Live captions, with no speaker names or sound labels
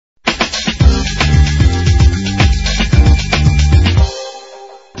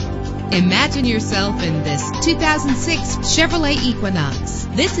Imagine yourself in this 2006 Chevrolet Equinox.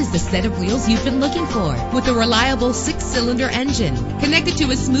 This is the set of wheels you've been looking for, with a reliable 6-cylinder engine connected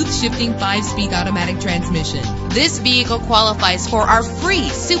to a smooth shifting 5-speed automatic transmission. This vehicle qualifies for our free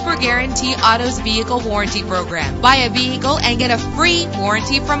Super Guarantee Autos Vehicle Warranty Program. Buy a vehicle and get a free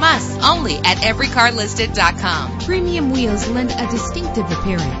warranty from us only at everycarlisted.com. Premium wheels lend a distinctive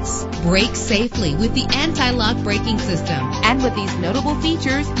appearance. Brake safely with the anti-lock braking system. And with these notable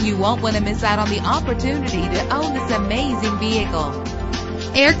features, you won't want to miss out on the opportunity to own this amazing vehicle.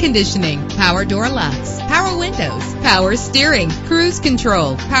 Air conditioning, power door locks, power windows, power steering, cruise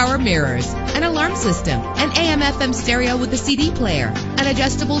control, power mirrors, an alarm system, an AM/FM stereo with a CD player, an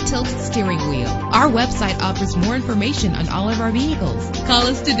adjustable tilt steering wheel. Our website offers more information on all of our vehicles. Call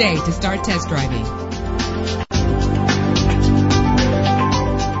us today to start test driving.